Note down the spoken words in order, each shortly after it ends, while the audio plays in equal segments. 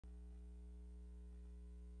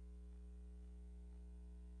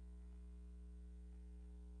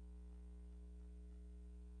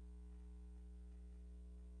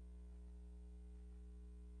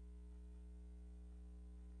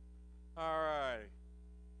All right.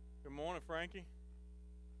 Good morning, Frankie.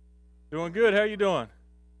 Doing good. How you doing?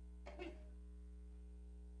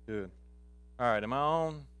 Good. All right. Am I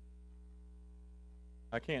on?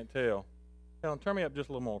 I can't tell. Helen, turn me up just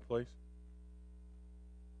a little more, please.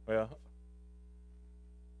 Well,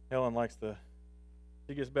 Helen likes to.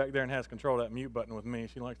 She gets back there and has control of that mute button with me.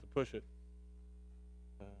 She likes to push it.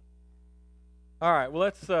 All right.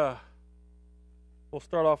 Well, we'll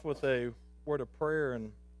start off with a word of prayer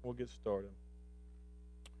and we'll get started.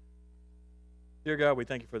 Dear God, we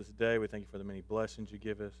thank you for this day. We thank you for the many blessings you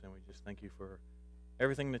give us, and we just thank you for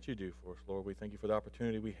everything that you do for us, Lord. We thank you for the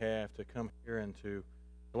opportunity we have to come here and to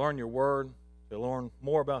learn your word, to learn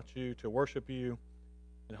more about you, to worship you,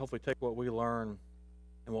 and hopefully take what we learn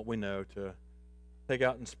and what we know to take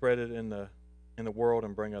out and spread it in the world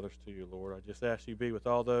and bring others to you, Lord. I just ask you to be with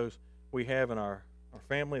all those we have in our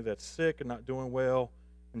family that's sick and not doing well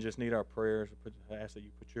and just need our prayers. I ask that you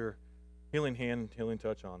put your healing hand, healing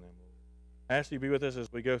touch on them, Lord. I ask you to be with us as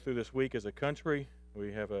we go through this week as a country.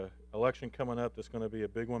 We have an election coming up that's going to be a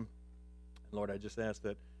big one. And Lord, I just ask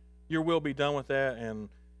that your will be done with that and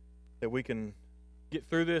that we can get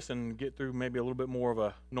through this and get through maybe a little bit more of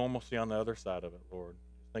a normalcy on the other side of it, Lord.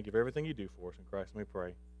 Thank you for everything you do for us. In Christ we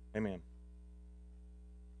pray. Amen.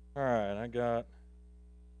 All right, I got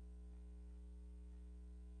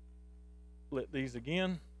split these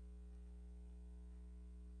again.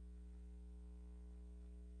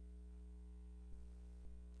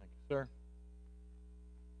 Thank you, sir.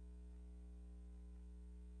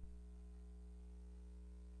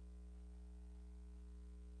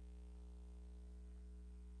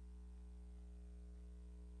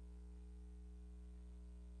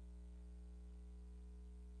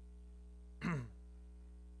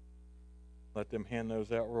 Let them hand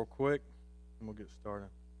those out real quick, and we'll get started.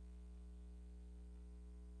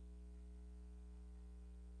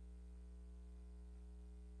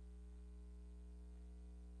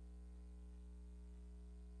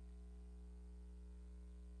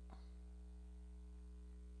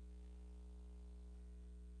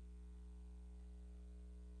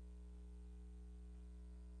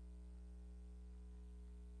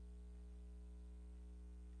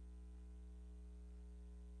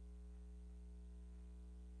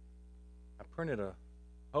 Printed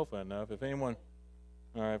hopefully enough. If anyone,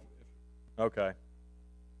 all right, okay.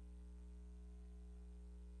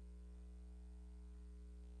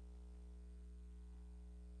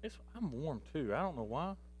 I'm warm too. I don't know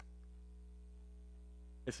why.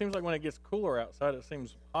 It seems like when it gets cooler outside, it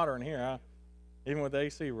seems hotter in here. Even with the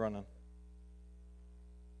AC running.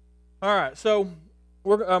 All right, so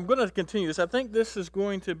I'm going to continue this. I think this is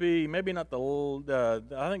going to be maybe not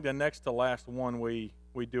I think the next to last one we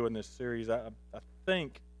do in this series. I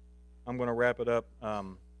think I'm going to wrap it up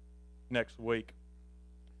next week.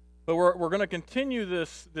 But we're going to continue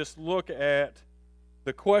this look at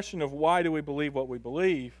the question of why do we believe what we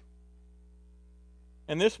believe.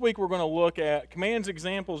 And this week we're going to look at commands,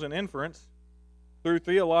 examples, and inference through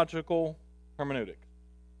theological hermeneutics,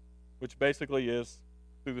 which basically is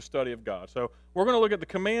through the study of God. So we're going to look at the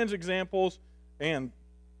commands, examples, and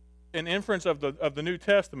inference of the New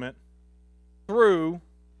Testament through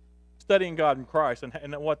studying God in Christ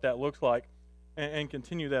and what that looks like and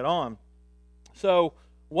continue that on. So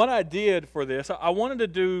what I did for this, I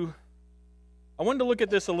wanted to look at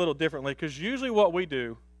this a little differently, because usually what we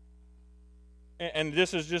do, and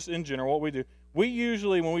this is just in general what we do, we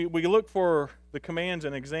usually, when we look for the commands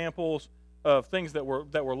and examples of things that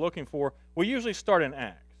we're looking for, we usually start in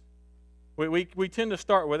Acts. We tend to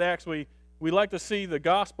start with Acts. We like to see the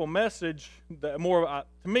gospel message that more,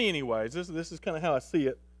 to me anyways, this is kind of how I see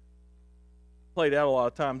it played out a lot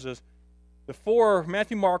of times, is the four,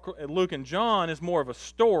 Matthew, Mark, Luke, and John, is more of a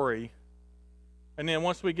story. And then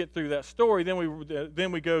once we get through that story, then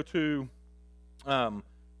we go to,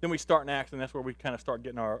 then we start in Acts, and that's where we kind of start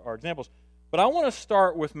getting our examples. But I want to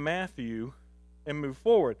start with Matthew and move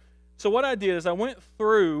forward. So what I did is I went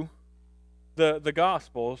through the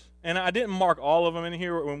Gospels, and I didn't mark all of them in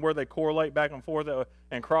here where they correlate back and forth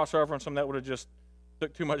and cross-reference them. That would have just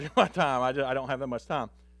took too much of my time. I don't have that much time.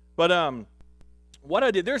 But what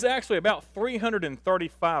I did, there's actually about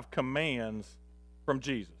 335 commands from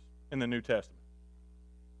Jesus in the New Testament.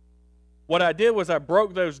 What I did was I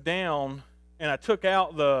broke those down, and I took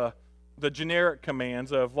out the generic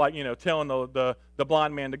commands of, like, telling the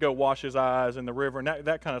blind man to go wash his eyes in the river and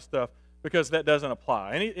that kind of stuff, because that doesn't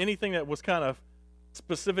apply. Anything that was kind of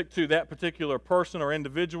specific to that particular person or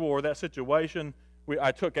individual or that situation,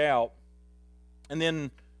 I took out. And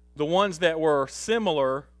then the ones that were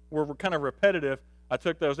similar, were kind of repetitive, I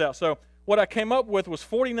took those out. So what I came up with was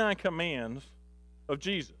 49 commands of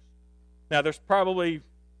Jesus. Now, there's probably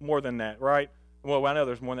more than that, right? Well, I know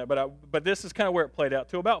there's more than that, but this is kind of where it played out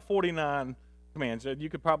to about 49 commands. You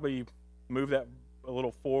could probably move that a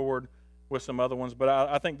little forward with some other ones, but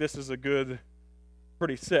I think this is a good,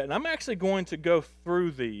 pretty set. And I'm actually going to go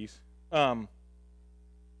through these. Helen,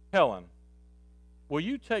 will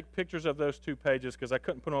you take pictures of those 2 pages, because I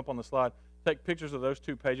couldn't put them up on the slide. Take pictures of those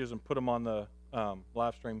 2 pages and put them on the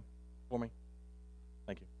live stream for me?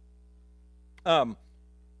 Thank you.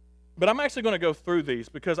 But I'm actually going to go through these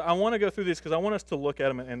because I want to go through these because I want us to look at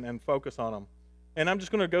them and focus on them. And I'm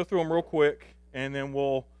just going to go through them real quick, and then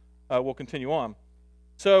we'll continue on.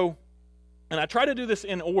 So, and I try to do this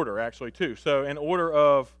in order, actually, too. So in order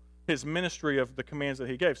of his ministry of the commands that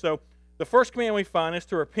he gave. So the first command we find is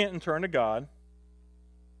to repent and turn to God.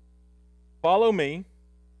 Follow me.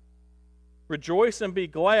 Rejoice and be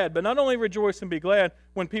glad. But not only rejoice and be glad,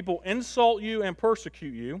 when people insult you and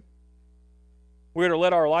persecute you, we are to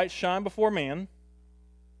let our light shine before men.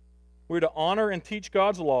 We are to honor and teach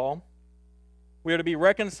God's law. We are to be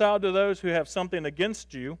reconciled to those who have something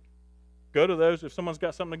against you. Go to those. If someone's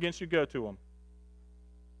got something against you, go to them.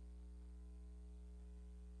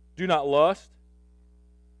 Do not lust.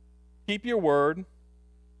 Keep your word.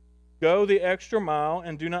 Go the extra mile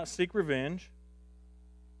and do not seek revenge.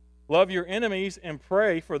 Love your enemies and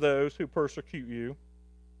pray for those who persecute you.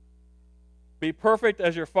 Be perfect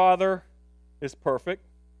as your Father is perfect.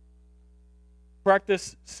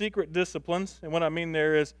 Practice secret disciplines. And what I mean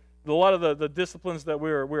there is a lot of the disciplines that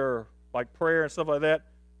we're like prayer and stuff like that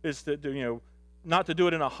is to do, not to do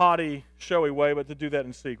it in a haughty, showy way, but to do that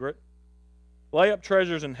in secret. Lay up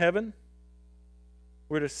treasures in heaven.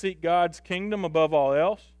 We're to seek God's kingdom above all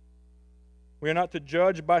else. We are not to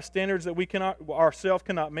judge by standards that we ourselves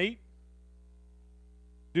cannot meet.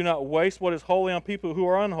 Do not waste what is holy on people who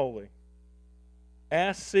are unholy.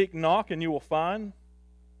 Ask, seek, knock, and you will find.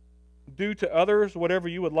 Do to others whatever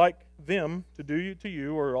you would like them to do to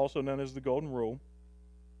you, or also known as the golden rule.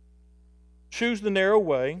 Choose the narrow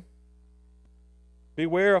way.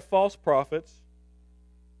 Beware of false prophets.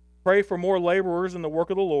 Pray for more laborers in the work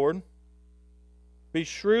of the Lord. Be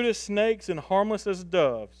shrewd as snakes and harmless as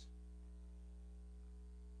doves.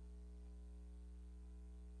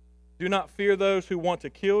 Do not fear those who want to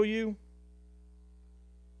kill you.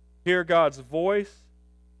 Hear God's voice.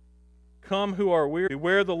 Come who are weary.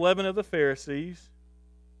 Beware the leaven of the Pharisees.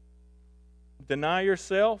 Deny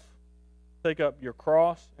yourself. Take up your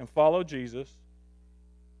cross and follow Jesus.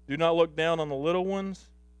 Do not look down on the little ones.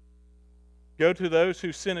 Go to those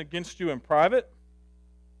who sin against you in private.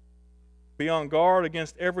 Be on guard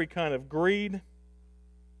against every kind of greed.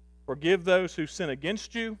 Forgive those who sin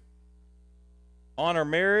against you. Honor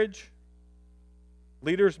marriage.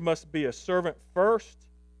 Leaders must be a servant first.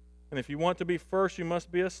 And if you want to be first, you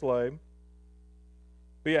must be a slave.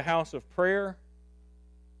 Be a house of prayer.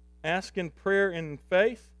 Ask in prayer in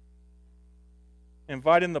faith.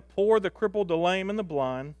 Invite in the poor, the crippled, the lame, and the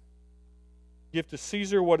blind. Give to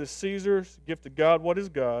Caesar what is Caesar's. Give to God what is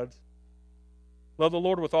God's. Love the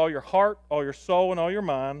Lord with all your heart, all your soul, and all your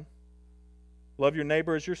mind. Love your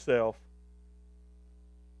neighbor as yourself.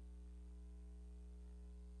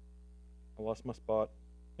 I lost my spot.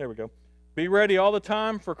 There we go. Be ready all the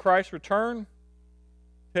time for Christ's return.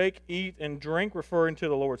 Take, eat, and drink, referring to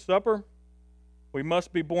the Lord's Supper. We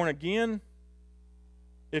must be born again.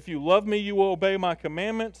 If you love me, you will obey my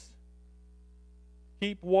commandments.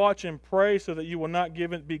 Keep watch and pray so that you will not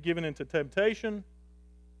be given into temptation.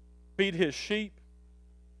 Feed his sheep.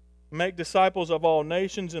 Make disciples of all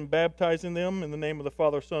nations and baptizing them in the name of the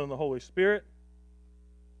Father, Son, and the Holy Spirit.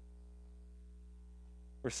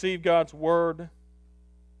 Receive God's word.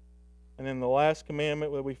 And then the last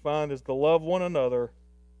commandment that we find is to love one another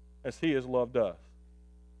as he has loved us.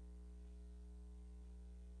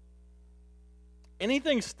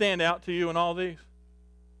 Anything stand out to you in all these?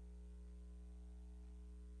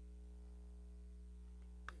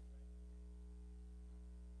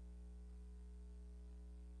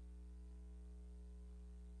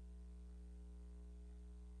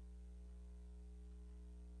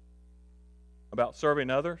 About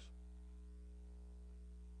serving others?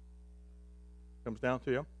 Comes down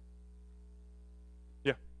to you?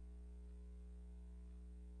 Yeah.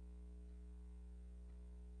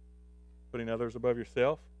 Putting others above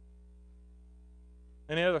yourself?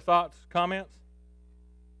 Any other thoughts, comments?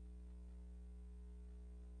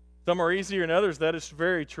 Some are easier than others. That is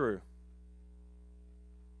very true.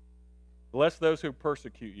 Bless those who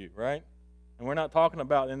persecute you, right? And we're not talking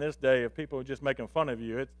about in this day of people just making fun of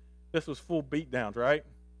you. This was full beatdowns, right?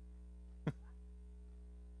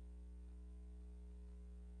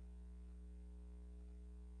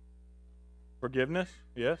 Forgiveness,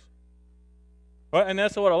 yes. Well, and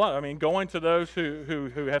that's what a lot. I mean, going to those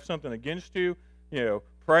who have something against you,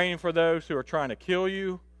 praying for those who are trying to kill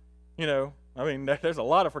you, I mean, there's a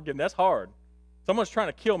lot of forgiveness. That's hard. Someone's trying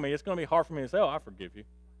to kill me. It's going to be hard for me to say, "Oh, I forgive you."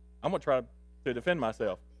 I'm going to try to defend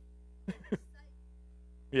myself.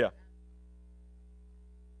 Yeah.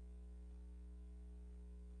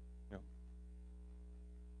 Yeah.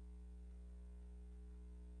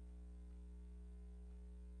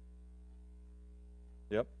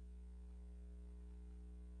 Yep.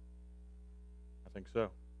 I think so.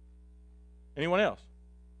 Anyone else?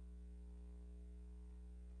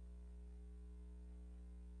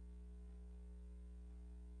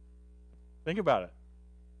 Think about it.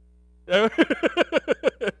 I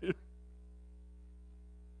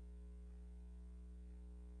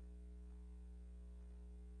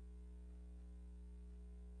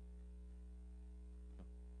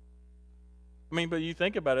mean, but you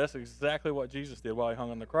think about it, that's exactly what Jesus did while he hung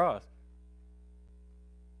on the cross.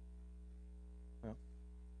 Yeah.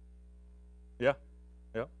 Yeah.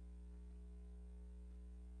 Yeah.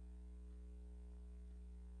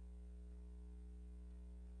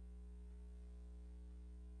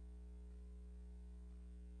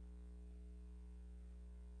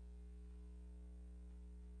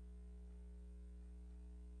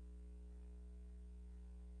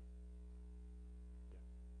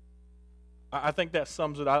 I think that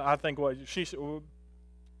sums it. I think what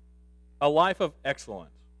a life of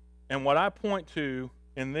excellence. And what I point to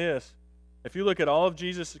in this, if you look at all of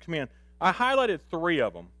Jesus' command, I highlighted 3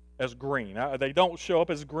 of them as green. They don't show up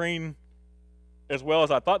as green as well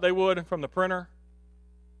as I thought they would from the printer.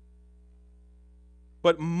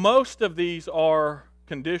 But most of these are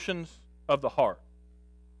conditions of the heart.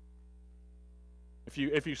 If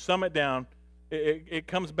you sum it down, it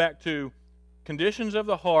comes back to conditions of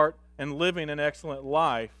the heart and living an excellent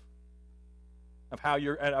life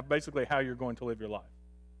of basically how you're going to live your life.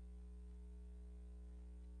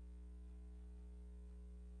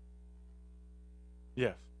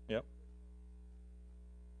 Yes. Yep.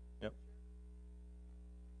 Yep.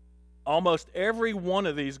 Almost every one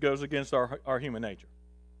of these goes against our human nature.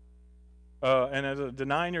 And as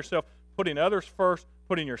denying yourself, putting others first,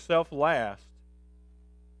 putting yourself last.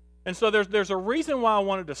 And so there's a reason why I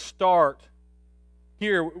wanted to start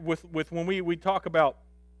here with when we talk about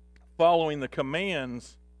following the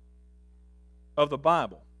commands of the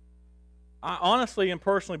Bible. I honestly and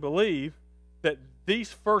personally believe that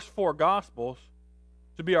these first 4 Gospels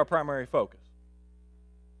should be our primary focus.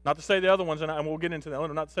 Not to say the other ones, and we'll get into that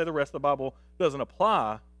later, not to say the rest of the Bible doesn't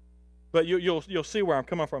apply, but you'll see where I'm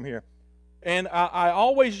coming from here. And I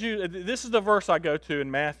always use, this is the verse I go to in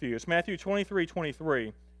Matthew. It's Matthew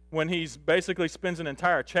 23:23, when he's basically spends an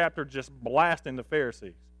entire chapter just blasting the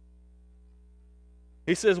Pharisees.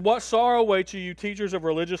 He says, "What sorrow awaits you, you teachers of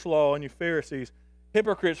religious law, and you Pharisees,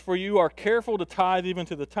 hypocrites, for you are careful to tithe even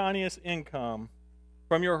to the tiniest income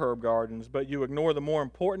from your herb gardens, but you ignore the more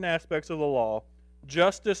important aspects of the law,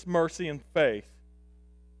 justice, mercy, and faith.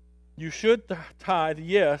 You should tithe,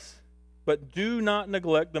 yes, but do not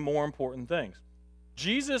neglect the more important things."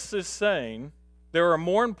 Jesus is saying there are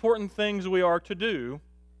more important things we are to do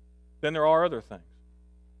than there are other things.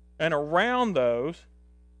 And around those,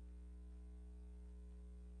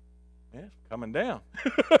 it's coming down.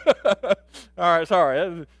 All right,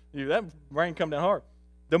 sorry. That rain come down hard.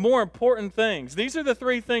 The more important things. These are the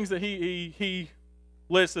 3 things that he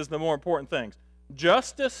lists as the more important things.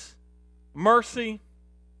 Justice, mercy,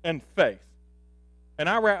 and faith. And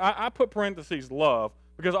I put parentheses love,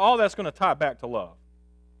 because all that's going to tie back to love.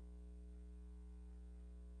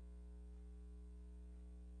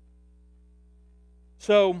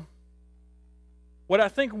 So, what I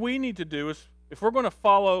think we need to do is, if we're going to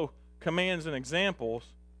follow commands and examples,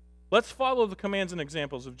 let's follow the commands and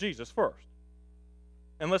examples of Jesus first.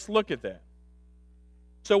 And let's look at that.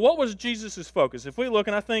 So what was Jesus' focus? If we look,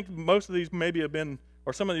 and I think most of these maybe have been,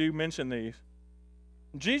 or some of you mentioned these,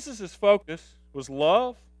 Jesus' focus was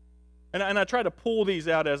love, and I tried to pull these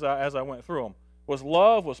out as I went through them. Was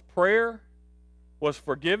love, was prayer, was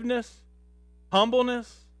forgiveness,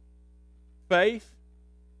 humbleness, faith,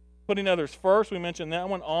 putting others first, we mentioned that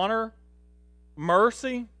one, honor,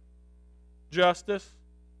 mercy, justice,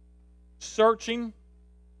 searching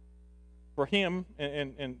for Him,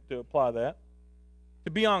 and to apply that,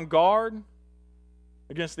 to be on guard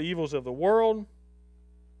against the evils of the world,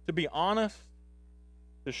 to be honest,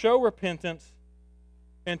 to show repentance,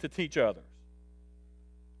 and to teach others.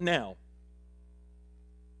 Now,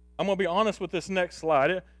 I'm going to be honest with this next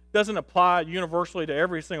slide. It doesn't apply universally to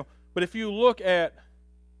every single, but if you look at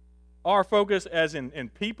our focus as in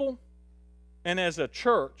people and as a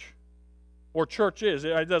church, or churches,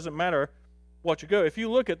 it doesn't matter, watch it go. If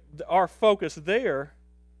you look at our focus there,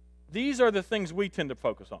 these are the things we tend to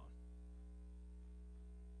focus on.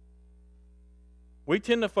 We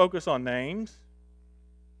tend to focus on names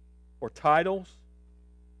or titles,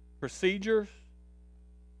 procedures,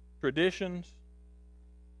 traditions,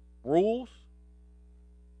 rules,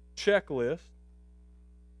 checklists,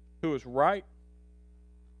 who is right,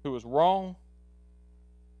 who is wrong,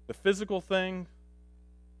 the physical things,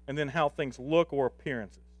 and then how things look or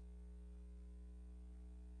appearances.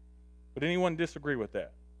 Would anyone disagree with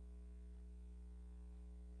that?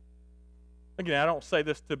 Again, I don't say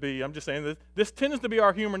this to be, I'm just saying this tends to be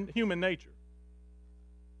our human nature.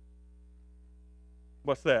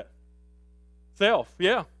 What's that? Self,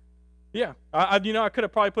 yeah. Yeah. I could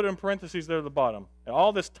have probably put it in parentheses there at the bottom.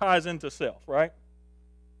 All this ties into self, right?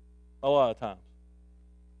 A lot of times.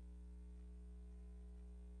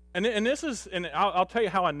 And this is, and I'll tell you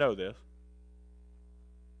how I know this,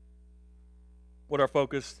 what our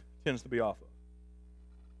focus tends to be off of.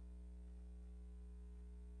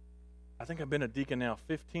 I think I've been a deacon now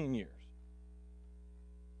 15 years.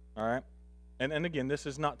 All right? And again, this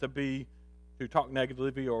is not to talk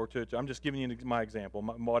negatively or to I'm just giving you my example,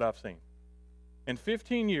 what I've seen. In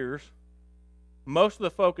 15 years, most of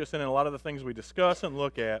the focus and a lot of the things we discuss and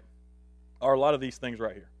look at are a lot of these things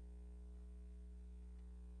right here.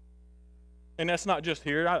 And that's not just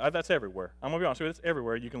here. That's everywhere. I'm going to be honest with you. It's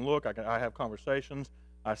everywhere. You can look. I have conversations.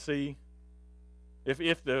 I see.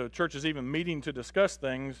 If the church is even meeting to discuss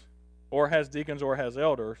things or has deacons or has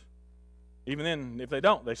elders, even then, if they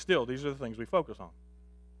don't, these are the things we focus on.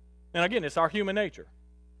 And again, it's our human nature.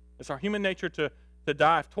 It's our human nature to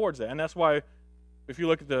dive towards that. And that's why if you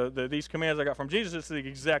look at these commands I got from Jesus, it's the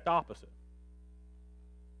exact opposite.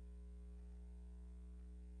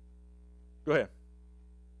 Go ahead.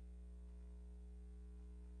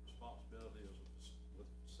 Responsibility is with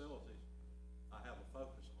facilities, I have a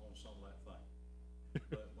focus on some of that thing.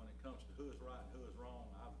 But when it comes to who is right and who is wrong,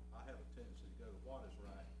 I have a tendency to go to what is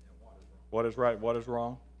right and what is wrong. What is right, what is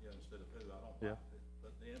wrong? Yeah, instead of who. I don't like it.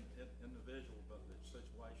 But the individual, but the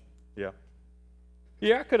situation. Yeah.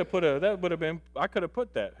 Yeah, I could have put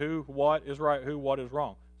that. Who, what is right, who, what is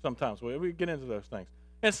wrong. Sometimes we get into those things.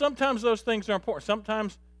 And sometimes those things are important.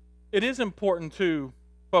 Sometimes it is important to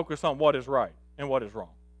focus on what is right and what is wrong.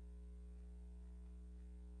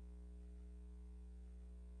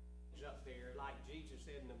 Up there, like Jesus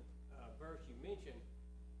said in the verse you mentioned,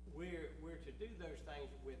 we're to do those things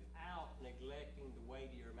without neglecting the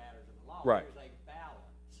weightier matters of the law. Right. There's a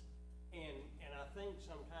balance, and I think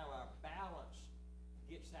sometimes our balance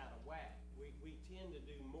gets out of whack. We tend to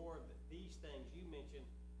do more of these things you mentioned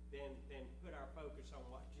than put our focus on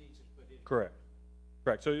what Jesus put in. Correct.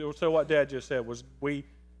 So what Dad just said was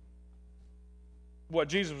what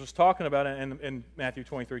Jesus was talking about in Matthew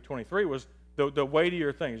 23:23 was the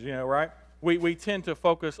weightier things, right? We tend to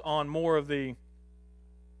focus on more of the,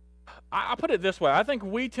 I put it this way, I think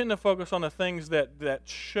we tend to focus on the things that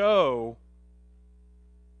show,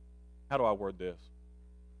 how do I word this?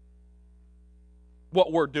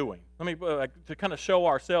 What we're doing. To kind of show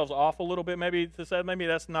ourselves off a little bit, maybe to say, maybe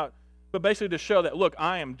that's not, but basically to show that, look,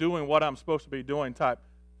 I am doing what I'm supposed to be doing type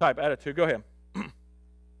attitude. Go ahead. Verse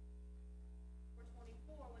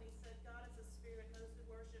 24, when he said, God is a spirit, those who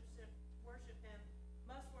worship him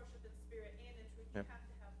must worship in spirit and in truth. You have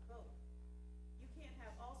to have both. You can't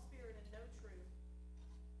have all spirit and no truth,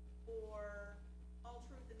 or all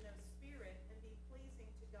truth and no spirit, and be pleasing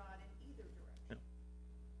to God in either direction.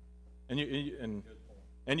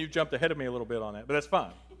 And you jumped ahead of me a little bit on that, but that's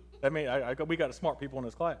fine. That means we got smart people in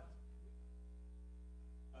this class.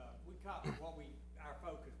 We call our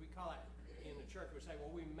focus. We call it in the church. We say,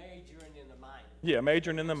 well, we majoring in the minor. Yeah,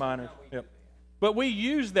 majoring in the minor. Yep. But we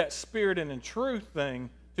use that spirit and in truth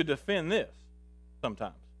thing to defend this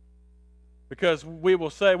sometimes, because we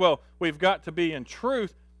will say, well, we've got to be in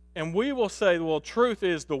truth, and we will say, well, truth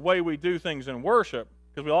is the way we do things in worship,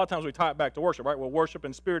 because a lot of times we tie it back to worship, right? Well, worship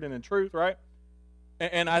in spirit and in truth, right?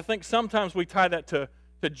 And I think sometimes we tie that to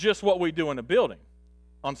just what we do in the building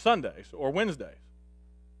on Sundays or Wednesdays.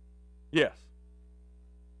 Yes.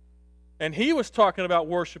 And he was talking about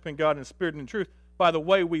worshiping God in spirit and in truth by the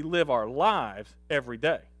way we live our lives every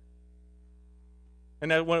day. And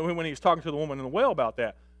that when he's talking to the woman in the well about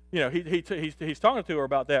that, he's talking to her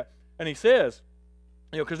about that, and he says,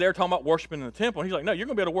 because they're talking about worshiping in the temple, and he's like, no, you're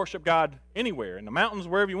going to be able to worship God anywhere, in the mountains,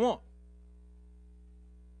 wherever you want.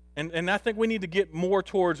 And I think we need to get more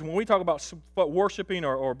towards, when we talk about worshiping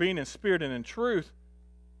or being in spirit and in truth,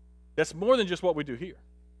 that's more than just what we do here.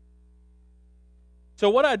 So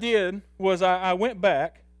what I did was I went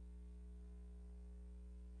back,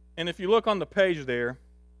 and if you look on the page there,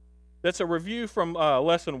 That's a review from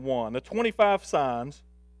lesson 1, the 25 signs.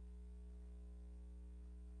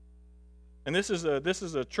 And this is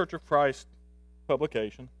a Church of Christ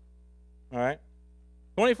publication. All right?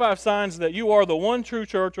 25 signs that you are the one true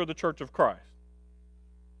church or the Church of Christ.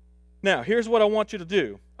 Now, here's what I want you to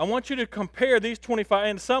do. I want you to compare these 25,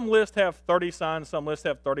 and some lists have 30 signs, some lists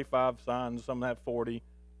have 35 signs, some have 40.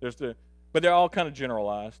 But they're all kind of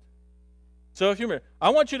generalized. So if you remember, I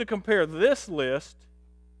want you to compare this list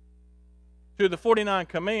to the 49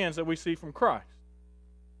 commands that we see from Christ.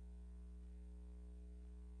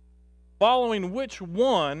 Following which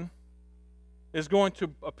one is going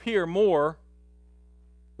to appear more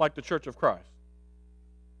like the Church of Christ?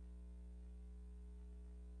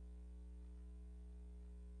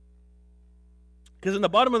 Because in the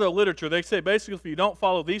bottom of the literature, they say basically if you don't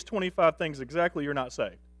follow these 25 things exactly, you're not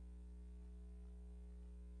saved.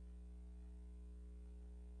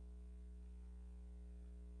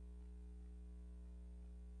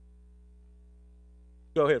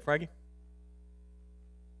 Go ahead, Frankie.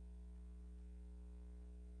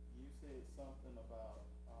 You said something about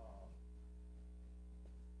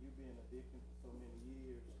you being a deacon for so many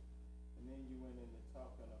years, and then you went into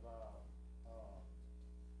talking about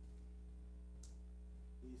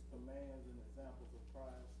these commands and examples of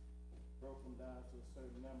Christ, broke them down to a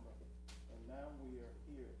certain number, and now we are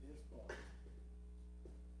here at this point.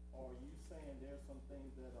 Are you saying there's some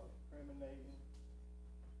things that are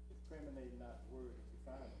discriminating not the word, if you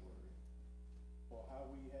find the word, for how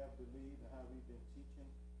we have believed and how we've been teaching,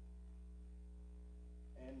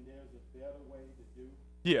 and there's a better way to do?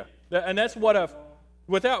 Yeah, and that's what I've,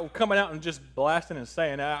 without coming out and just blasting and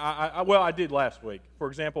saying, I did last week. For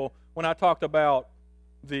example, when I talked about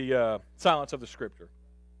the silence of the Scripture,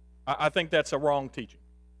 I think that's a wrong teaching.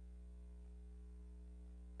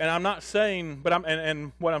 And I'm not saying, but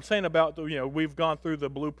and what I'm saying about, we've gone through the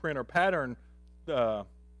blueprint or pattern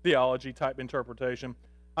theology type interpretation.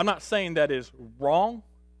 I'm not saying that is wrong.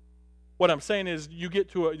 What I'm saying is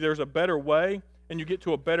there's a better way, and you get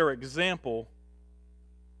to a better example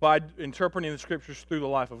by interpreting the Scriptures through the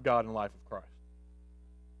life of God and the life of Christ.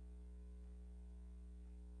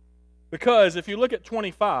 Because if you look at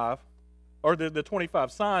 25, or the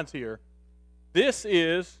 25 signs here, this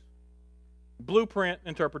is blueprint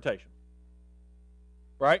interpretation.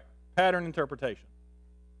 Right? Pattern interpretation.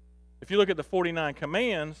 If you look at the 49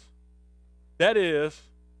 commands, that is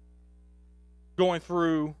going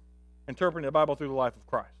through, interpreting the Bible through the life of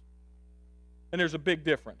Christ. And there's a big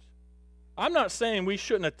difference. I'm not saying we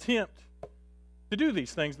shouldn't attempt to do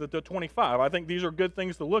these things, the 25. I think these are good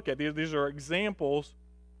things to look at. These are examples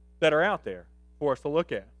that are out there for us to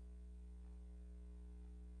look at.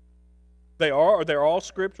 They're all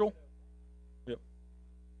scriptural. Yep.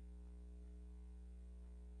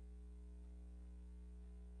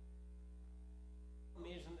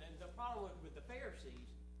 And the problem with the Pharisees,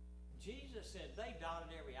 Jesus said they dotted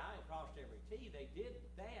every I and crossed every T. They did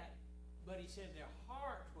that, but he said their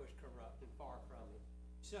heart was corrupt and far from him.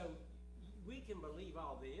 So we can believe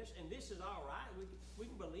all this, and this is all right. We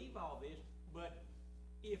can believe all this, but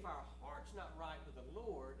if our heart's not right with the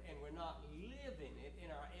Lord and we're not living it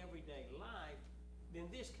in our everyday life, then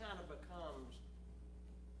this kind of becomes,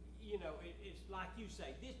 it's like you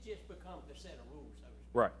say, this just becomes a set of rules, so to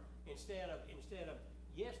speak. Right. Instead of,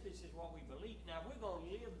 yes, this is what we believe. Now we're going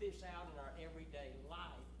to live this out in our everyday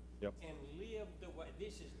life. Yep. And live the way,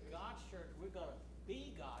 this is God's church. We're going to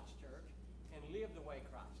be God's church and live the way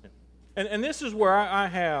Christ. Yeah. And this is where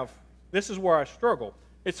this is where I struggle.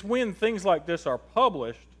 It's when things like this are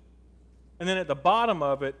published, and then at the bottom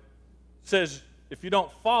of it says, if you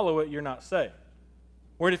don't follow it, you're not saved.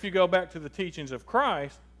 Where if you go back to the teachings of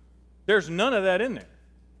Christ, there's none of that in there.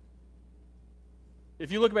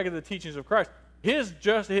 If you look back at the teachings of Christ, his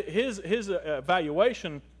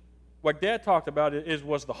evaluation, like Dad talked about,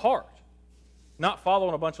 was the heart, not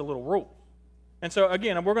following a bunch of little rules. And so,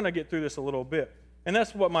 again, we're going to get through this a little bit. And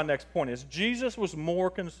that's what my next point is. Jesus was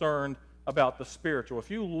more concerned about the spiritual.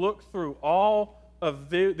 If you look through all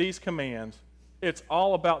of these commands, it's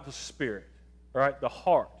all about the spirit, right? The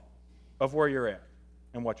heart of where you're at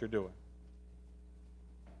and what you're doing.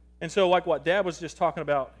 And so, like what Dad was just talking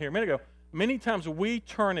about here a minute ago, many times we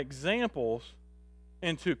turn examples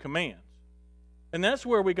into commands. And that's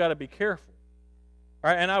where we got to be careful.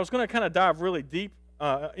 All right, and I was going to kind of dive really deep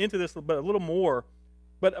into this, but a little more.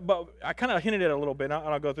 But I kind of hinted at it a little bit, and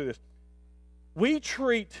I'll go through this. We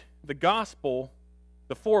treat the gospel,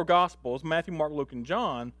 the four gospels, Matthew, Mark, Luke, and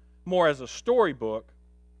John, more as a storybook,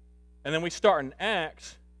 and then we start in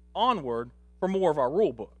Acts onward for more of our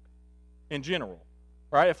rule book in general.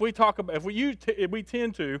 Right? If we tend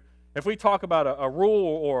to if we talk about a rule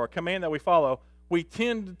or a command that we follow, we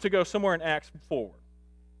tend to go somewhere in Acts forward.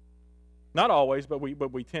 Not always, but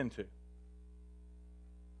we tend to.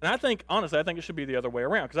 And I think, honestly, I think it should be the other way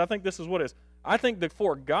around, because I think this is what it is. I think the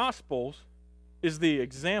four Gospels is the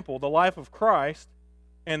example, the life of Christ,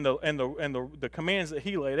 and the commands that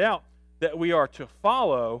he laid out that we are to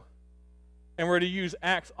follow, and we're to use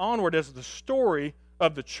Acts onward as the story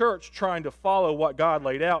of the church trying to follow what God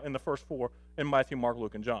laid out in the first four in Matthew, Mark,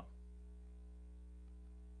 Luke, and John.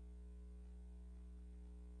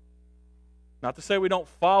 Not to say we don't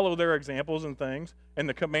follow their examples and things and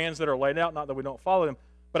the commands that are laid out, not that we don't follow them,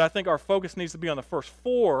 but I think our focus needs to be on the first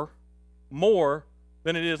four more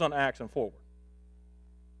than it is on Acts and forward.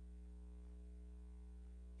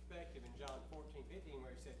 Perspective in John 14:15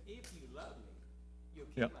 where he said, if you love me, you'll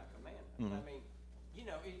keep Yep. my commandments. Mhm. I mean, you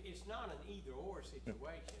know, it's not an either-or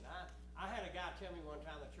situation. I had a guy tell me one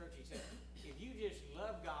time in the church, he said, if you just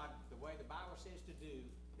love God the way the Bible says to do,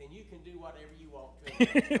 then you can do whatever you want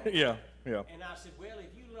to. Yeah. And I said, well,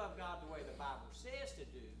 if you love God the way the Bible says to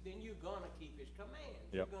do, then you're going to keep his commands.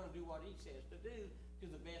 Yep. You're going to do what he says to do to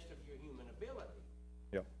the best of your human ability.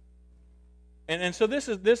 Yep. And so this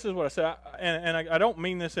is what I said, and I don't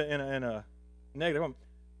mean this in a negative way,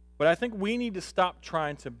 but I think we need to stop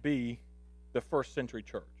trying to be the first century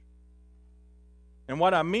church. And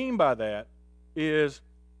what I mean by that is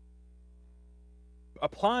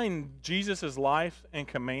applying Jesus' life and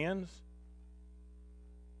commands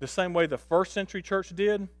the same way the first century church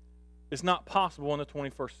did is not possible in the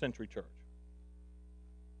 21st century church.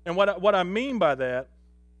 And what I mean by that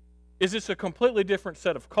is it's a completely different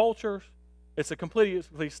set of cultures. It's a completely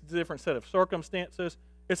different set of circumstances.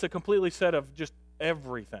 It's a completely set of just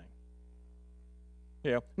everything.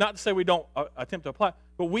 You know, not to say we don't attempt to apply,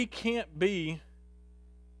 but we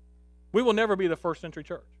will never be the first century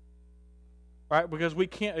church, right? Because we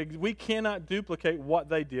cannot duplicate what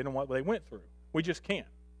they did and what they went through. We just can't.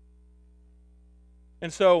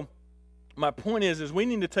 And so my point is we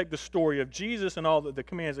need to take the story of Jesus and all the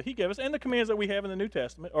commands that he gave us and the commands that we have in the New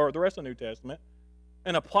Testament, or the rest of the New Testament,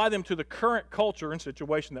 and apply them to the current culture and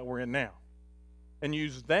situation that we're in now, and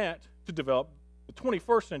use that to develop the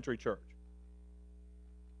 21st century church.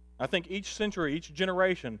 I think each century, each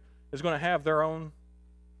generation is going to have their own,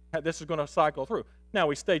 this is going to cycle through. Now,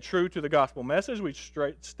 we stay true to the gospel message. We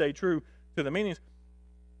stay true to the meanings.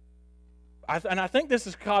 And I think this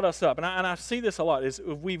has caught us up, and I see this a lot, is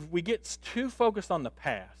if we get too focused on the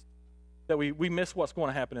past, that we miss what's going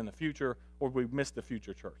to happen in the future, or we miss the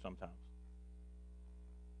future church sometimes.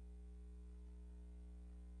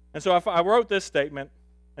 And so I wrote this statement,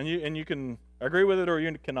 and you can agree with it or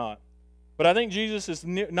you cannot, but I think Jesus is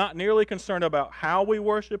not nearly concerned about how we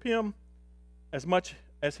worship him as much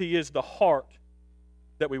as he is the heart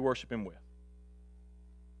that we worship him with.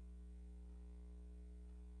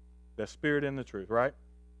 The Spirit and the truth, right?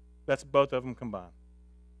 That's both of them combined.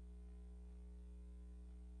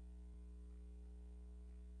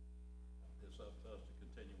 It's up to us to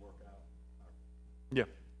continue to work out our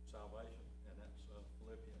salvation, and that's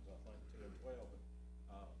Philippians, I think, 2 and 12.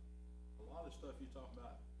 But a lot of the stuff you talk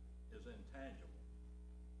about is intangible.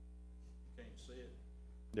 You can't see it.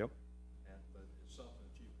 Yep. But it's something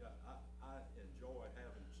that you've got. I enjoy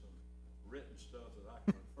having some written stuff that I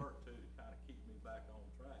can refer to kind of keep me back on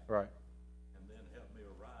track. Right. And then help me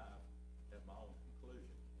arrive at my own conclusion.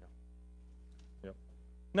 Yep.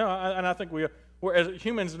 No, and I think we're as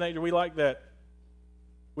humans in nature, we like that.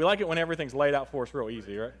 We like it when everything's laid out for us real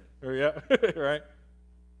easy, right? Yeah, right.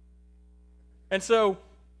 And so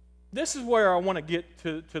this is where I want to get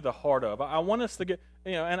to the heart of. I want us to get,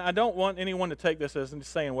 and I don't want anyone to take this as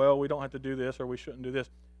saying, well, we don't have to do this or we shouldn't do this.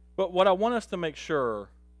 But what I want us to make sure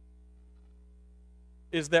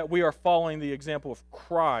is that we are following the example of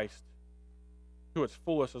Christ to its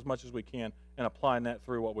fullest as much as we can and applying that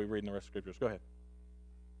through what we read in the rest of Scriptures. Go ahead.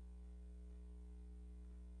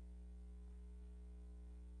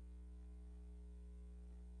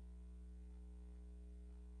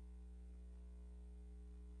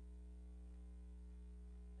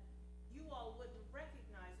 You all wouldn't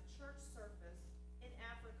recognize a church service in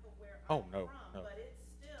Africa where Oh, I'm no, from, no. but it's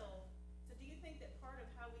still, so do you think that part of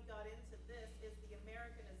how we got into this is the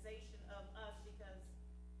Americanization of us because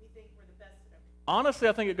we think we're the best at everything? Honestly,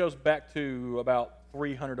 I think it goes back to about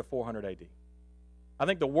 300 to 400 AD. I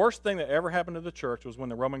think the worst thing that ever happened to the church was when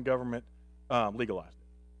the Roman government legalized it.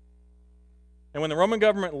 And when the Roman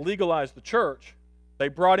government legalized the church, they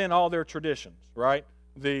brought in all their traditions, right?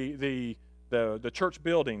 The church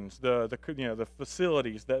buildings, the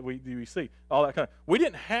facilities that we see, all that kind of. We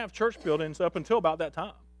didn't have church buildings up until about that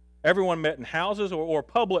time. Everyone met in houses or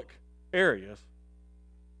public areas.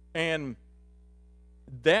 And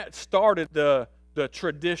that started the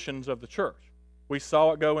traditions of the church. We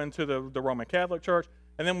saw it go into the Roman Catholic Church,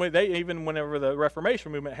 and then whenever the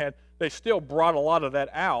Reformation movement they still brought a lot of that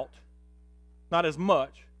out, not as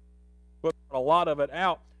much, but a lot of it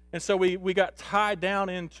out. And so we got tied down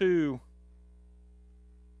into,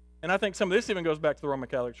 and I think some of this even goes back to the Roman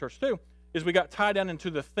Catholic Church too, is we got tied down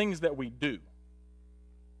into the things that we do,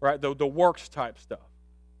 right? The works type stuff.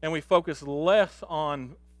 And we focus less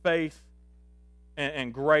on faith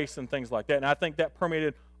and grace and things like that. And I think that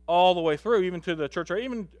permeated all the way through, even to the church, or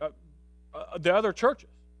even the other churches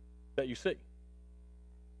that you see.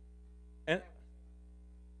 And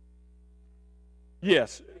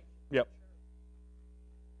yes, yep.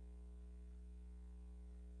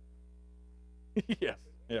 Yes,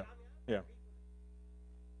 yeah, yeah.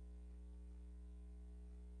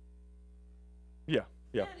 Yeah,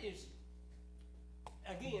 yeah. That is,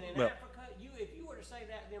 again, in Well, Africa, if you were to say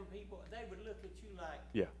that to them people, they would look at you like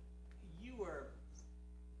yeah. you were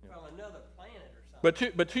from another planet or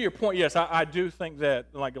something. But to your point, yes, I do think that,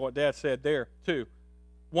 like what Dad said there too,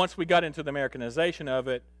 once we got into the Americanization of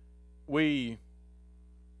it, it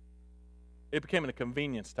became a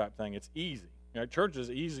convenience type thing. It's easy. Church is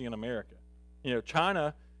easy in America.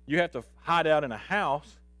 China, you have to hide out in a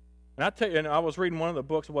house. And I tell you, and I was reading one of the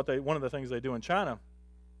books of one of the things they do in China.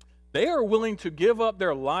 They are willing to give up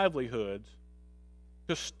their livelihoods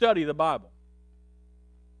to study the Bible.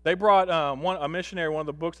 They brought a missionary, one of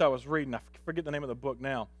the books I was reading, I forget the name of the book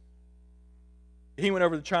now. He went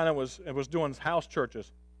over to China and was doing house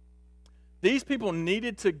churches. These people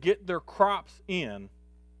needed to get their crops in,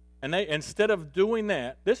 and they, instead of doing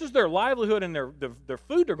that, this is their livelihood and their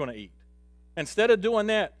food they're going to eat. Instead of doing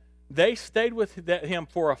that, they stayed with him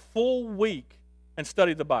for a full week and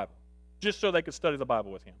studied the Bible, just so they could study the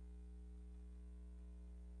Bible with him.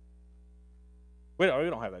 We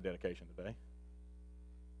don't have that dedication today.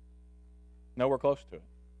 Nowhere close to it.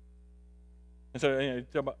 And so, you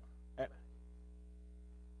talk about.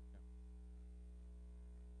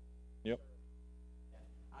 Yep.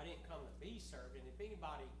 I didn't come to be served, and if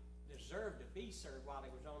anybody deserved to be served while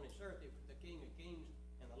he was on this earth, it was the King of Kings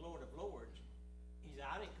and the Lord of Lords. He said,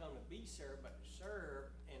 I didn't come to be served, but to serve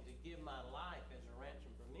and to give my life as a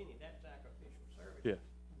ransom for many. That's sacrificial service. Yeah.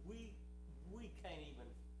 We can't even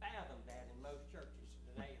fathom that in most churches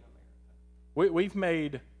today in America. We've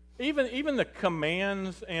made even the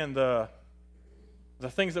commands and the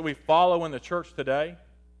things that we follow in the church today,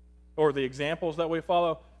 or the examples that we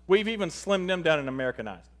follow, we've even slimmed them down and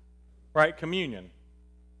Americanized them. Right? Communion.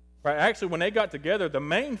 Right? Actually, when they got together, the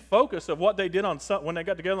main focus of what they did when they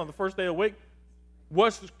got together on the first day of the week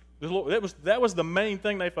was that was the main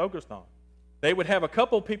thing they focused on. They would have a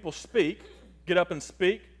couple people get up and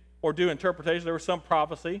speak, or do interpretation. There was some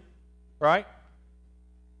prophecy, right?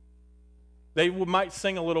 They might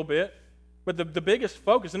sing a little bit, but the biggest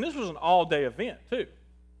focus, and this was an all-day event too,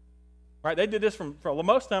 right? They did this for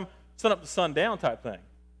most of the time, sun up to sundown type thing.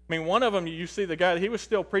 I mean, one of them, you see the guy, he was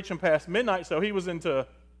still preaching past midnight, so he was into,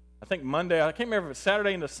 I think, Monday. I can't remember if it's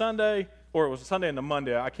Saturday into Sunday, or it was Sunday into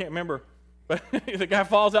Monday. I can't remember, but the guy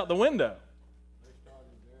falls out the window. They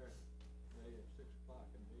started their day at 6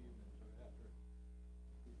 o'clock in the evening, so after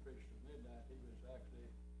he preached at midnight, he was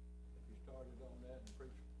actually, if he started on that and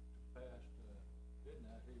preached past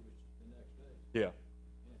midnight, he was the next day. Yeah.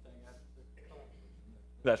 Anything after 6 o'clock was the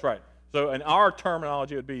next day. That's right. So in our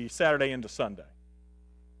terminology, it would be Saturday into Sunday.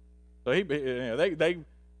 So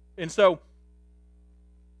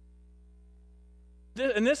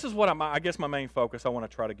this is what I guess my main focus I want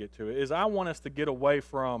to try to get to is I want us to get away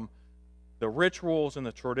from the rituals and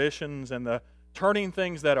the traditions and the turning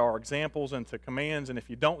things that are examples into commands, and if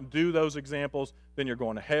you don't do those examples, then you're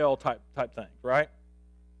going to hell type things, right?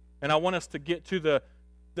 And I want us to get to the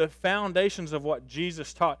foundations of what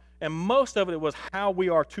Jesus taught, and most of it was how we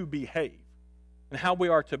are to behave and how we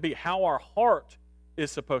are to be, how our heart is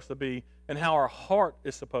supposed to be, and how our heart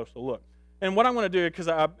is supposed to look. And what I'm going to do,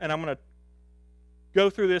 I'm going to go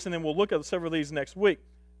through this, and then we'll look at several of these next week.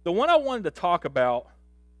 The one I wanted to talk about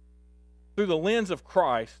through the lens of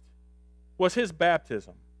Christ was his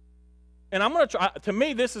baptism. And I'm going to try, to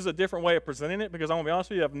me, this is a different way of presenting it, because I'm going to be honest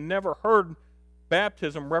with you, I've never heard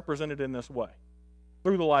baptism represented in this way,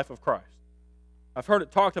 through the life of Christ. I've heard it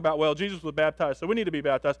talked about, well, Jesus was baptized, so we need to be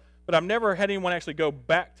baptized, but I've never had anyone actually go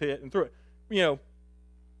back to it and through it.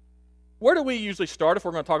 Where do we usually start if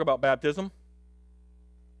we're going to talk about baptism?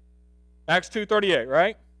 Acts 2:38,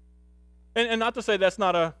 right? And not to say that's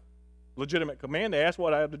not a legitimate command. They asked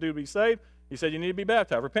what I have to do to be saved. He said you need to be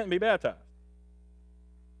baptized. Repent and be baptized.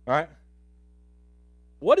 All right?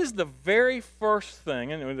 What is the very first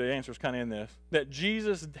thing, and the answer is kind of in this, that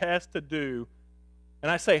Jesus has to do,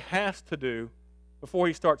 and I say has to do, before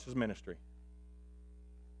he starts his ministry?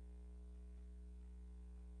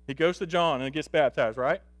 He goes to John and gets baptized,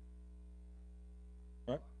 right?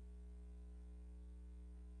 Right?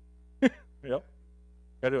 Yep.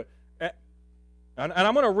 Got to do it. And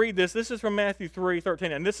I'm going to read this. This is from Matthew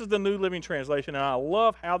 3:13, and this is the New Living Translation, and I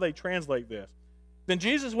love how they translate this. Then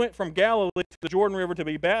Jesus went from Galilee to the Jordan River to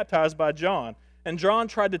be baptized by John, and John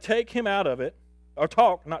tried to take him out of it, or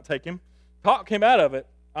talk him out of it.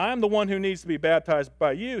 I am the one who needs to be baptized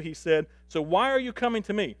by you, he said, so why are you coming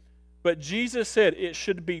to me? But Jesus said, it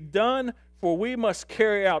should be done, for we must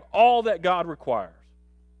carry out all that God requires.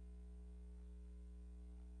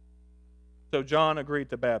 So John agreed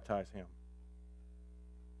to baptize him.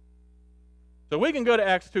 So we can go to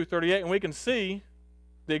Acts 2:38 and we can see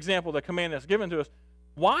the example, the command that's given to us.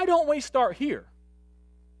 Why don't we start here?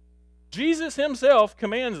 Jesus himself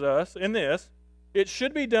commands us in this, it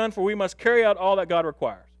should be done, for we must carry out all that God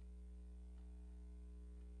requires.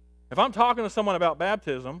 If I'm talking to someone about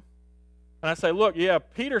baptism, and I say, look, yeah,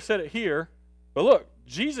 Peter said it here, but look,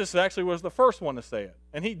 Jesus actually was the first one to say it.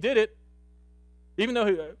 And he did it, even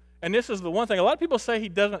though, and this is the one thing, a lot of people say he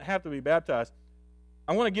doesn't have to be baptized.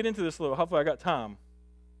 I want to get into this a little. Hopefully I got time.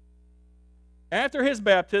 After his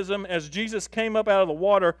baptism, as Jesus came up out of the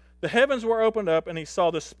water, the heavens were opened up, and he saw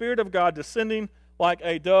the Spirit of God descending like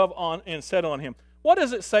a dove on and settle on him. What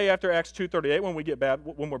does it say after Acts 2:38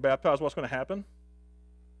 when we're baptized? What's going to happen?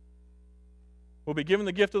 We'll be given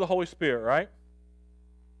the gift of the Holy Spirit, right?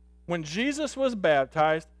 When Jesus was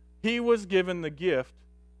baptized, he was given the gift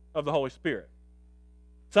of the Holy Spirit.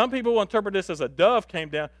 Some people will interpret this as a dove came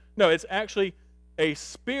down. No, it's actually a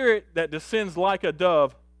spirit that descends like a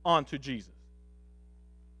dove onto Jesus.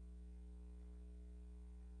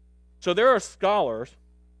 So there are scholars,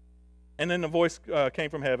 and then the voice came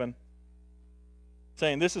from heaven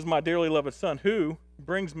saying, this is my dearly loved Son, who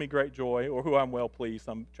brings me great joy, or who I'm well pleased,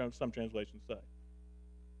 some translations say.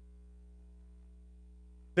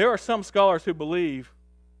 There are some scholars who believe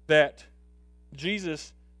that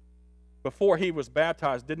Jesus, before he was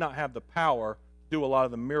baptized, did not have the power to do a lot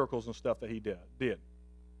of the miracles and stuff that he did.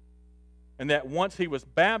 And that once he was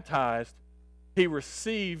baptized, he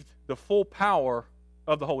received the full power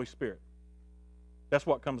of the Holy Spirit. That's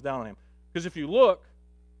what comes down on him. Because if you look,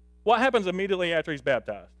 what happens immediately after he's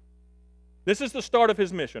baptized? This is the start of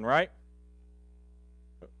his mission, right?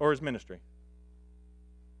 Or his ministry.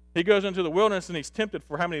 He goes into the wilderness and he's tempted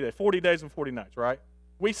for how many days? 40 days and 40 nights, right?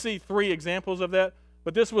 We see 3 examples of that,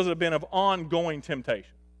 but this was a been of ongoing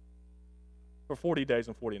temptation for 40 days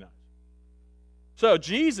and 40 nights. So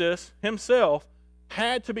Jesus himself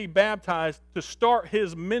had to be baptized to start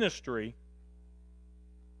his ministry.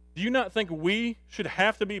 Do you not think we should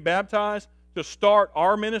have to be baptized to start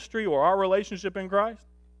our ministry or our relationship in Christ?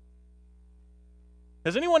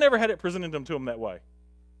 Has anyone ever had it presented to them that way?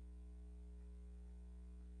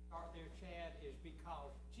 Start there, Chad, is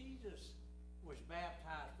because Jesus was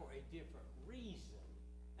baptized for a different reason.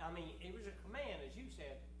 I mean, it was a command, as you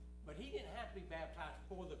said, but he didn't have to be baptized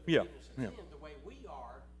for the forgiveness of sins the way we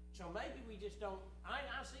are. So maybe we just don't, I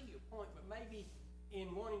see your point, but maybe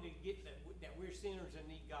in wanting to get that we're sinners and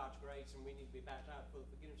need God's grace and we need to be baptized for the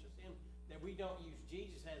forgiveness of sin, that we don't use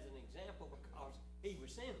Jesus as an example because he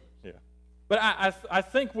was sinless. Yeah. But I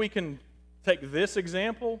think we can take this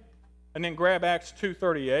example and then grab Acts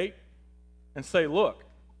 2:38 and say, look,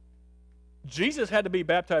 Jesus had to be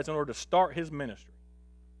baptized in order to start his ministry.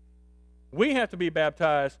 We have to be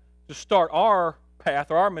baptized to start our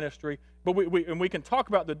path or our ministry, but we can talk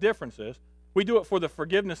about the differences. We do it for the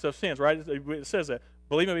forgiveness of sins, right? It says that.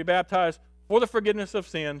 Believe and be baptized for the forgiveness of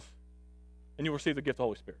sins, and you will receive the gift of the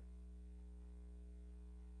Holy Spirit.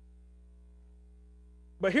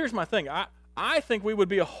 But here's my thing. I think we would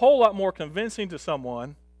be a whole lot more convincing to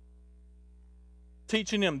someone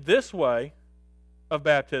teaching them this way of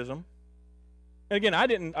baptism. And again,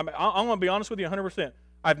 I'm going to be honest with you 100%.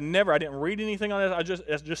 I didn't read anything on this.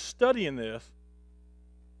 As just studying this,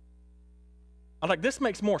 I'm like, this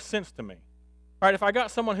makes more sense to me. All right, if I got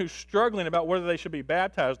someone who's struggling about whether they should be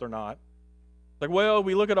baptized or not, like, well,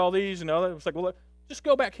 we look at all these, it's like, well, just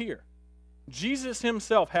go back here. Jesus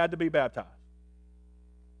himself had to be baptized.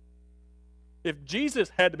 If Jesus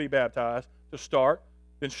had to be baptized to start,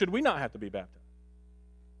 then should we not have to be baptized?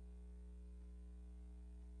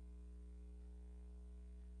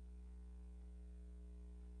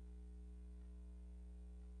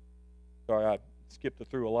 Sorry, I skipped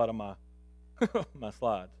through a lot of my my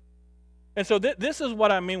slides. And so this is what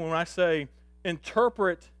I mean when I say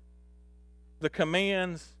interpret the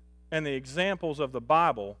commands and the examples of the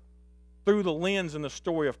Bible through the lens and the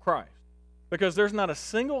story of Christ. Because there's not a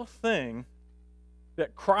single thing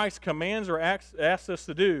that Christ commands or asks us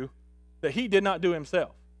to do that he did not do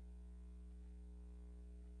himself.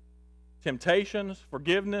 Temptations,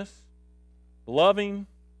 forgiveness, loving,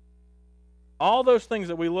 all those things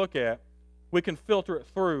that we look at, we can filter it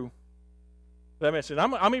through that message.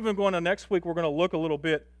 I'm even going to, next week, we're going to look a little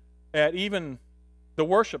bit at even the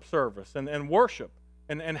worship service and worship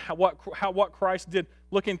and what Christ did,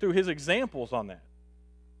 looking through his examples on that.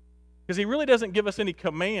 Because he really doesn't give us any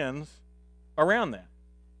commands around that.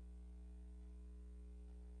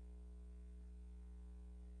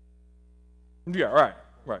 Yeah, right.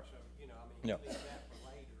 So, you know, I mean, Yeah. leave that for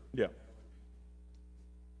later. Yeah.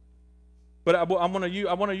 But I want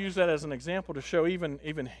to use that as an example to show even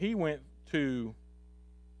he went to,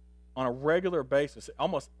 on a regular basis,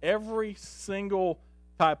 almost every single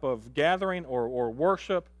type of gathering or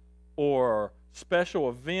worship or special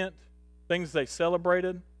event, things they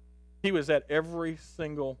celebrated, he was at every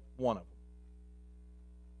single one of them.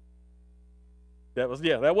 That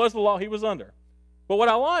was the law he was under. But what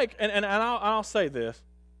I like, and I'll say this,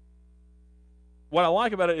 what I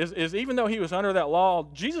like about it is even though he was under that law,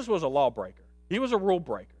 Jesus was a lawbreaker. He was a rule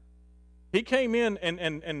breaker. He came in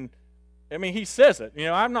and I mean, he says it. You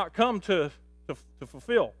know, I've not come to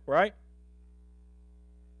fulfill, right?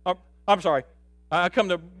 I'm sorry. I come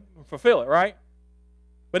to fulfill it, right?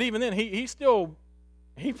 But even then, he still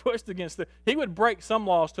pushed against he would break some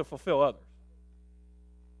laws to fulfill others.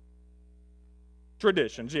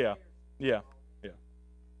 Traditions, yeah. They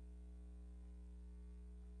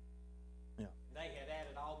had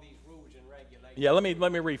added all these rules and regulations. Yeah, let me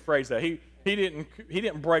rephrase that. He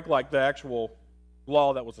didn't break like the actual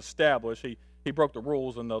law that was established. He broke the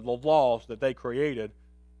rules and the laws that they created,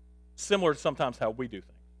 similar to sometimes how we do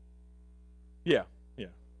things. Yes.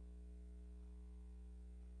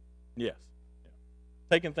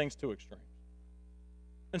 Taking things to extremes.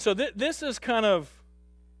 And so this is kind of,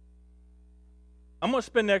 I'm going to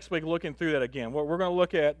spend next week looking through that again. We're going to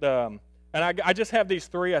look at, and I just have these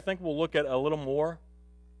three. I think we'll look at a little more.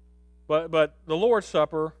 But the Lord's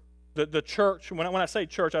Supper, the church, when I say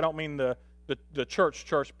church, I don't mean the church,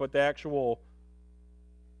 but the actual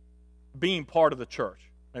being part of the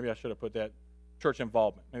church. Maybe I should have put that. Church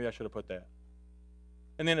involvement. Maybe I should have put that.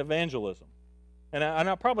 And then evangelism. And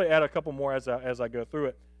I'll probably add a couple more as I go through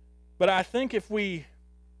it. But I think if we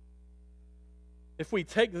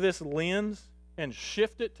take this lens and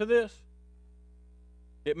shift it to this,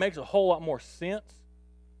 it makes a whole lot more sense.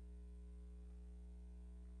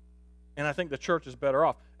 And I think the church is better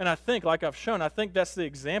off. And I think, like I've shown, I think that's the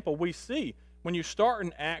example we see. When you start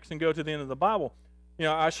in Acts and go to the end of the Bible, you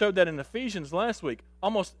know, I showed that in Ephesians last week.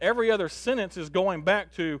 Almost every other sentence is going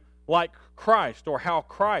back to like Christ or how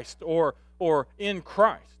Christ or in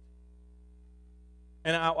Christ.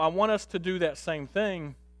 And I want us to do that same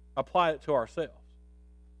thing, apply it to ourselves.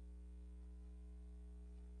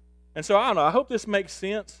 And so, I don't know, I hope this makes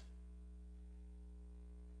sense.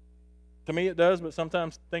 To me it does, but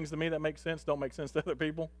sometimes things to me that make sense don't make sense to other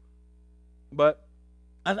people. But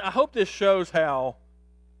I hope this shows how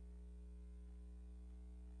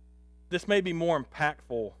this may be more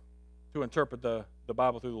impactful to interpret the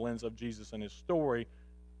Bible through the lens of Jesus and his story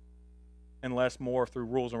and less more through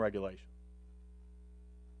rules and regulations.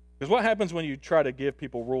 Because what happens when you try to give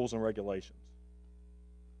people rules and regulations?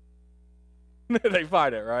 They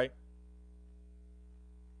fight it, right?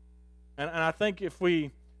 And I think if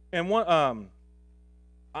we, and one, I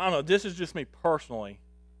don't know, this is just me personally,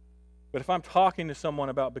 but if I'm talking to someone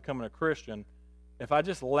about becoming a Christian, if I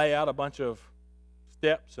just lay out a bunch of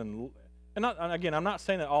steps and again, I'm not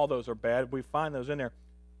saying that all those are bad. We find those in there.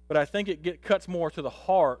 But I think it cuts more to the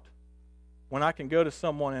heart when I can go to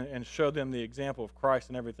someone and show them the example of Christ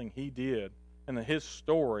and everything he did and his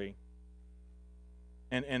story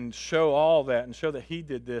and show all that and show that he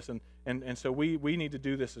did this. And so we need to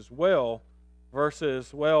do this as well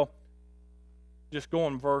versus, well, just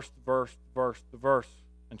going verse to verse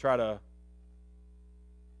and try to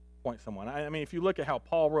point someone. I mean, if you look at how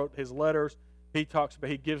Paul wrote his letters, he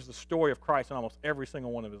gives the story of Christ in almost every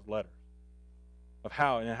single one of his letters of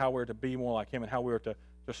how we're to be more like him and how we are to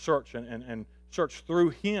search and search through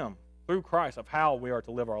him, through Christ, of how we are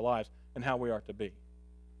to live our lives and how we are to be.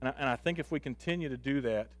 And I think if we continue to do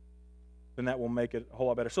that, then that will make it a whole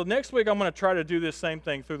lot better. So next week I'm going to try to do this same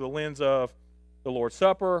thing through the lens of the Lord's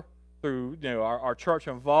Supper, through our church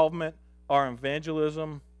involvement, our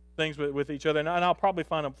evangelism, things with each other. And I'll probably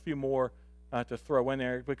find a few more to throw in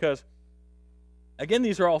there because, again,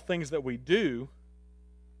 these are all things that we do.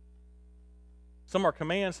 Some are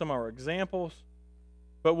commands, some are examples.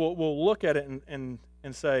 But we'll look at it and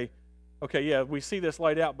say, okay, yeah, we see this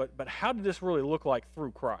laid out, but how did this really look like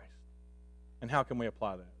through Christ? And how can we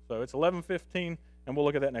apply that? So it's 11:15, and we'll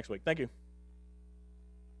look at that next week. Thank you.